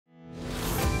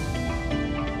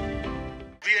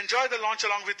we enjoy the launch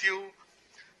along with you.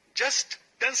 Just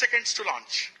 10 seconds to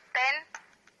launch. 10,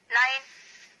 9,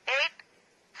 8,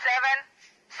 7,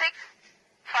 6,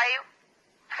 5,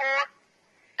 4,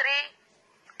 3,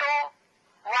 2,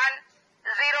 1,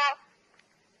 0.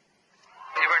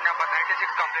 Event number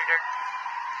 96 completed.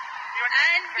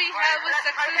 And we have a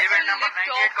successful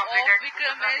liftoff of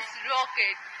VIKRAM-S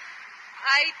rocket.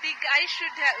 I think I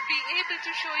should be able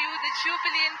to show you the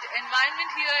jubilant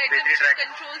environment here at the Mission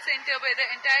Control Center, where the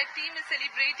entire team is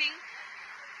celebrating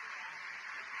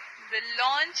the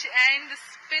launch and the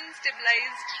spin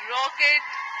stabilized rocket.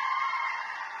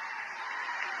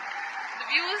 The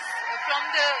views from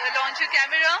the launcher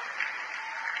camera.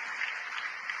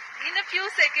 In a few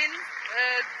seconds,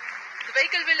 the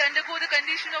vehicle will undergo the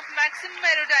condition of maximum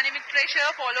aerodynamic pressure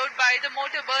followed by the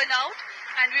motor burnout,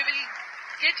 and we will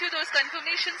get you those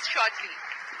confirmations shortly.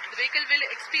 The vehicle will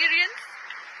experience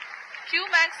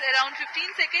Qmax around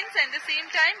 15 seconds, and at the same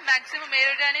time maximum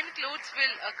aerodynamic loads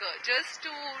will occur. Just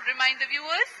to remind the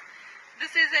viewers,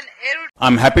 this is an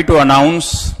I'm happy to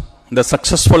announce the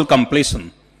successful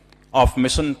completion of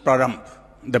Mission 𝐚𝐤𝐤𝐿,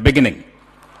 the beginning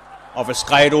of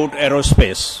SkyRoot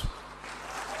Aerospace.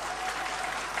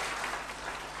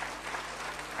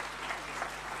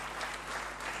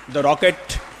 The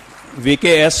rocket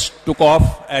VIKRAM-S took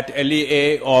off at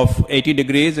LEA of 80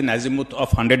 degrees and azimuth of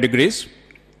 100 degrees,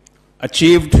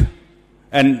 achieved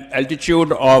an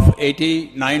altitude of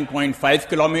 89.5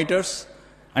 kilometers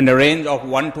and a range of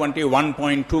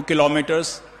 121.2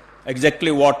 kilometers,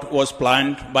 exactly what was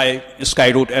planned by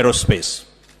SkyRoot Aerospace.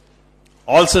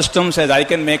 All systems, as I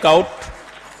can make out,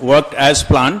 worked as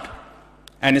planned,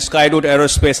 and SkyRoot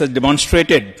Aerospace has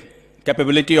demonstrated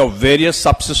capability of various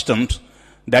subsystems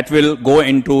that will go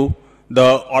into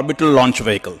the orbital launch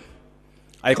vehicle.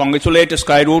 I congratulate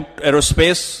SkyRoot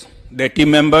Aerospace, their team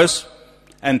members,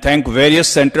 and thank various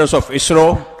centers of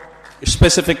ISRO,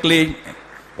 specifically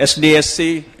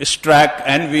SDSC, STRAC,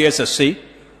 and VSSC,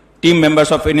 team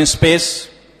members of InSpace,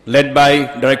 led by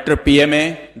Director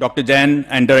PMA, Dr. Jain,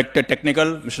 and Director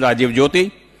Technical, Mr.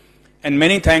 𝐷𝐸𝐺𝐵, and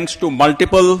many thanks to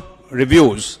multiple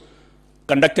reviews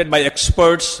conducted by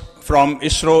experts from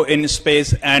ISRO,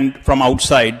 InSpace, and from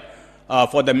outside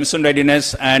for the mission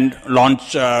readiness and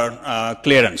launch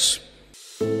clearance.